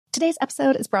Today's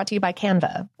episode is brought to you by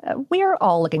Canva. We're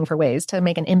all looking for ways to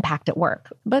make an impact at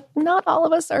work, but not all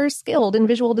of us are skilled in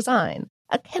visual design.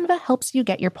 Canva helps you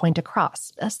get your point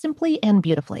across, simply and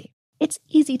beautifully. It's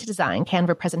easy to design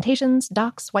Canva presentations,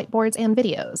 docs, whiteboards, and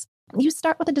videos. You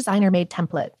start with a designer-made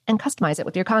template and customize it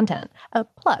with your content.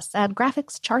 Plus, add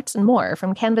graphics, charts, and more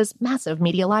from Canva's massive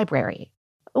media library.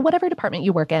 Whatever department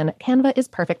you work in, Canva is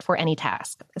perfect for any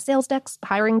task. Sales decks,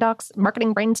 hiring docs,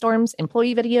 marketing brainstorms,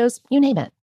 employee videos, you name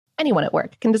it. Anyone at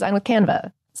work can design with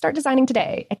Canva. Start designing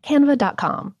today at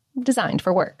canva.com. Designed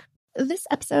for work. This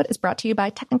episode is brought to you by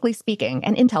Technically Speaking,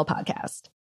 an Intel podcast.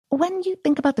 When you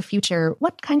think about the future,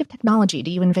 what kind of technology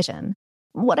do you envision?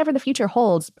 Whatever the future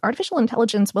holds, artificial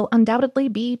intelligence will undoubtedly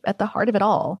be at the heart of it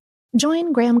all.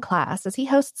 Join Graham Class as he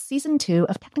hosts Season 2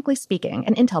 of Technically Speaking,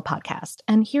 an Intel podcast,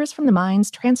 and hears from the minds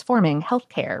transforming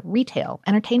healthcare, retail,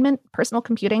 entertainment, personal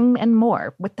computing, and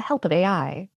more with the help of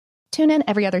AI. Tune in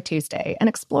every other Tuesday and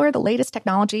explore the latest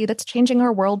technology that's changing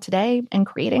our world today and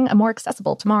creating a more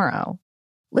accessible tomorrow.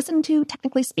 Listen to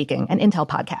Technically Speaking, an Intel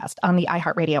podcast on the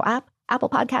iHeartRadio app, Apple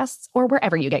Podcasts, or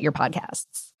wherever you get your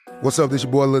podcasts. What's up, this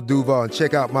your boy Lil Duval, and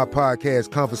check out my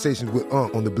podcast, Conversations with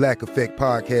Unc, on the Black Effect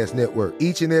Podcast Network.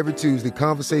 Each and every Tuesday,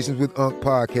 Conversations with Unc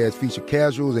podcast feature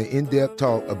casual and in-depth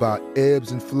talk about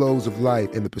ebbs and flows of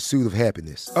life and the pursuit of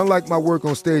happiness. Unlike my work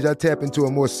on stage, I tap into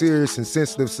a more serious and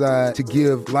sensitive side to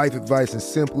give life advice and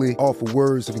simply offer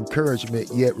words of encouragement,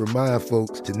 yet remind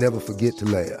folks to never forget to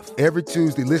laugh. Every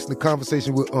Tuesday, listen to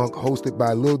Conversation with Unc, hosted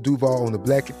by Lil Duval on the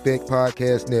Black Effect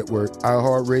Podcast Network,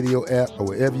 iHeartRadio app, or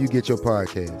wherever you get your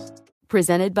podcasts.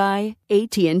 Presented by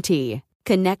AT&T.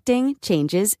 Connecting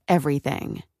changes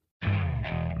everything.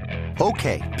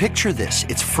 Okay, picture this.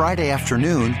 It's Friday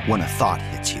afternoon when a thought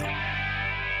hits you.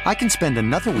 I can spend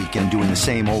another weekend doing the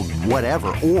same old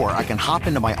whatever, or I can hop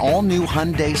into my all-new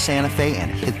Hyundai Santa Fe and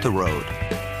hit the road.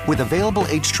 With available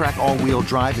H-Track all-wheel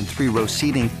drive and 3-row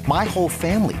seating, my whole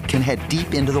family can head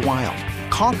deep into the wild.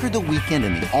 Conquer the weekend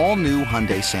in the all-new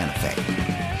Hyundai Santa Fe.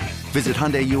 Visit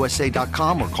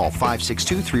HyundaiUSA.com or call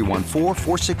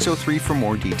 562-314-4603 for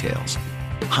more details.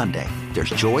 Hyundai, there's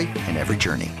joy in every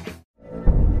journey.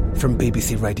 From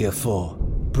BBC Radio 4,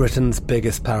 Britain's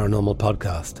biggest paranormal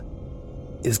podcast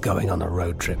is going on a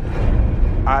road trip.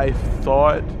 I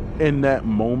thought in that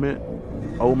moment,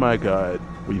 oh my God,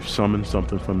 we've summoned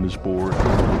something from this board.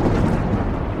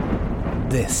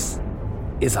 This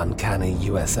is Uncanny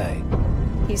USA.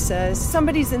 He says,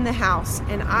 somebody's in the house,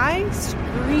 and I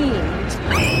screamed.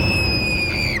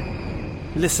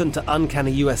 Listen to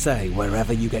Uncanny USA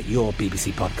wherever you get your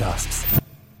BBC podcasts,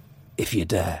 if you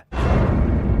dare.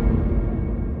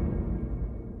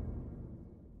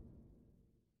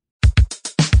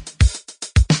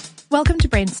 Welcome to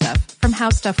Brain Stuff from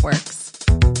How Stuff Works.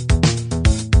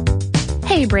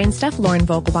 Hey, Brain Stuff, Lauren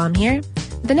Vogelbaum here.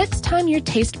 The next time your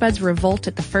taste buds revolt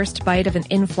at the first bite of an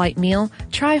in-flight meal,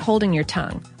 try holding your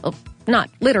tongue. Well,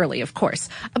 not literally, of course,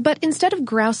 but instead of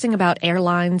grousing about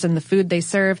airlines and the food they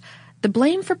serve, the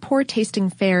blame for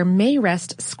poor-tasting fare may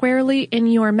rest squarely in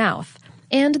your mouth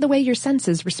and the way your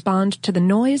senses respond to the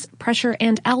noise, pressure,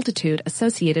 and altitude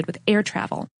associated with air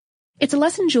travel. It's a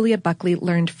lesson Julia Buckley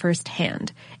learned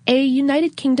firsthand. A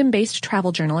United Kingdom-based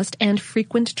travel journalist and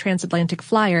frequent transatlantic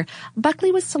flyer,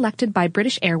 Buckley was selected by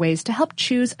British Airways to help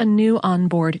choose a new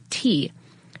onboard tea.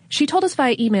 She told us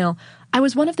via email, "I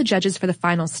was one of the judges for the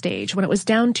final stage when it was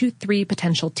down to 3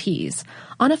 potential teas.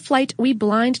 On a flight, we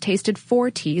blind tasted 4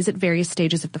 teas at various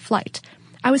stages of the flight.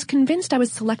 I was convinced I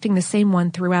was selecting the same one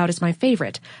throughout as my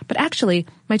favorite, but actually,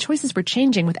 my choices were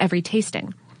changing with every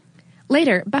tasting."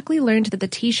 Later, Buckley learned that the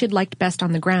tea she'd liked best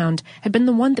on the ground had been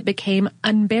the one that became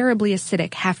unbearably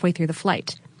acidic halfway through the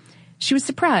flight. She was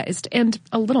surprised and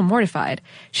a little mortified.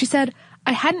 She said,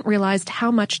 "I hadn't realized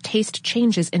how much taste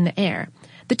changes in the air.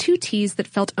 The 2 teas that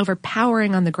felt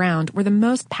overpowering on the ground were the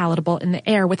most palatable in the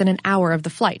air within an hour of the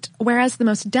flight, whereas the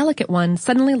most delicate one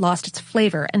suddenly lost its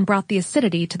flavor and brought the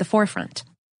acidity to the forefront."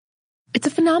 It's a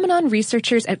phenomenon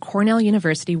researchers at Cornell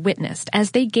University witnessed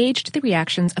as they gauged the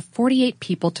reactions of 48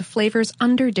 people to flavors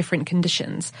under different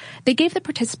conditions. They gave the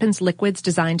participants liquids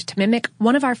designed to mimic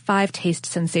one of our 5 taste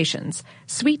sensations: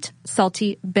 sweet,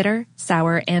 salty, bitter,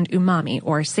 sour, and umami,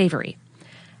 or savory.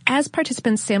 As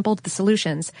participants sampled the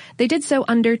solutions, they did so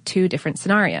under 2 different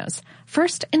scenarios.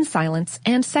 First, in silence,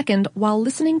 and second, while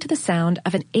listening to the sound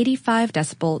of an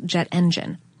 85-decibel jet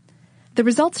engine. The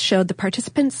results showed the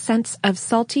participants' sense of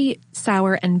salty,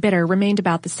 sour, and bitter remained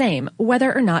about the same,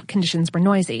 whether or not conditions were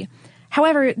noisy.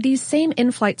 However, these same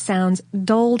in-flight sounds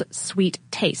dulled sweet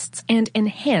tastes and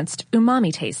enhanced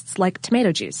umami tastes like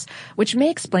tomato juice, which may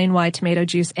explain why tomato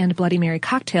juice and Bloody Mary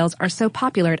cocktails are so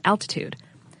popular at altitude.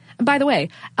 By the way,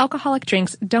 alcoholic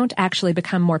drinks don't actually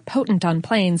become more potent on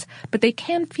planes, but they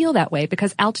can feel that way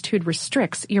because altitude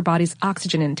restricts your body's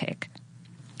oxygen intake.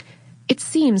 It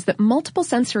seems that multiple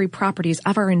sensory properties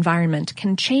of our environment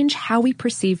can change how we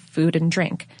perceive food and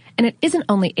drink, and it isn't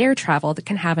only air travel that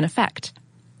can have an effect.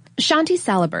 Shanti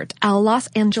Salibert, a Los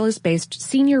Angeles-based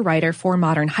senior writer for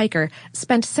Modern Hiker,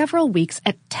 spent several weeks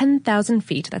at 10,000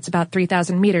 feet, that's about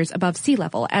 3,000 meters above sea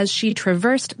level, as she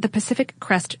traversed the Pacific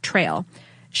Crest Trail.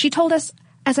 She told us,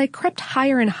 "As I crept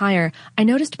higher and higher, I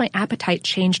noticed my appetite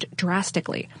changed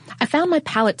drastically. I found my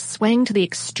palate swaying to the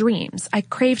extremes. I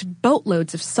craved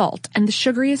boatloads of salt and the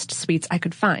sugariest sweets I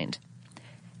could find."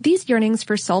 These yearnings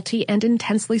for salty and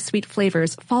intensely sweet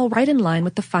flavors fall right in line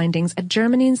with the findings at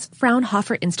Germany's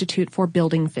Fraunhofer Institute for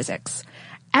Building Physics.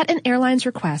 At an airline's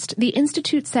request, the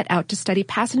institute set out to study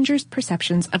passengers'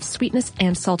 perceptions of sweetness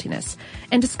and saltiness,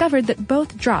 and discovered that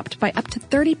both dropped by up to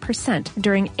 30%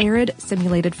 during arid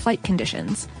simulated flight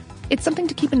conditions. It's something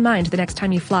to keep in mind the next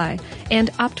time you fly, and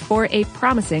opt for a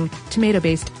promising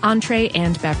tomato-based entree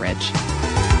and beverage.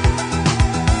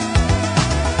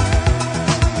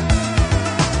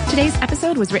 Today's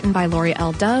episode was written by Lori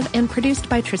L. Dove and produced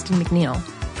by Tristan McNeil.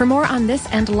 For more on this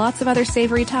and lots of other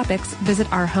savory topics, visit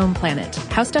our home planet,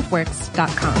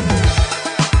 howstuffworks.com.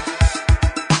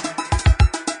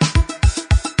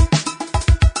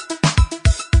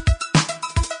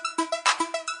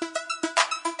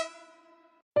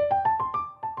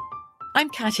 I'm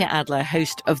Katya Adler,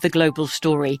 host of The Global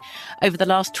Story. Over the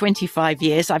last 25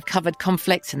 years, I've covered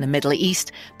conflicts in the Middle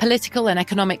East, political and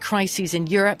economic crises in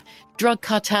Europe, drug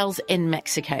cartels in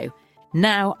Mexico.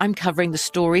 Now I'm covering the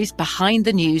stories behind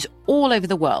the news all over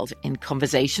the world in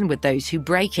conversation with those who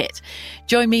break it.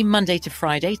 Join me Monday to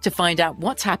Friday to find out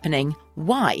what's happening,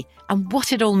 why, and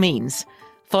what it all means.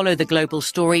 Follow The Global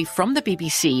Story from the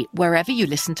BBC wherever you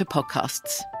listen to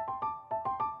podcasts.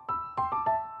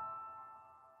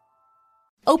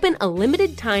 Open a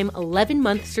limited-time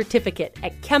 11-month certificate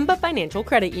at Kemba Financial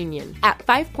Credit Union. At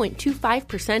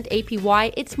 5.25%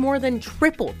 APY, it's more than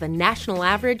triple the national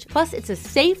average, plus it's a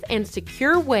safe and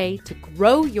secure way to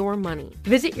grow your money.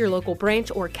 Visit your local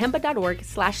branch or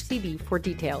kemba.org/cd for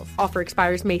details. Offer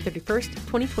expires May 31st,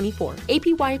 2024.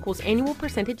 APY equals annual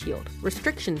percentage yield.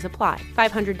 Restrictions apply.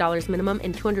 $500 minimum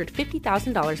and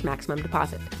 $250,000 maximum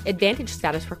deposit. Advantage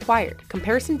status required.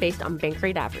 Comparison based on bank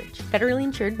rate average. Federally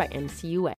insured by NCUA.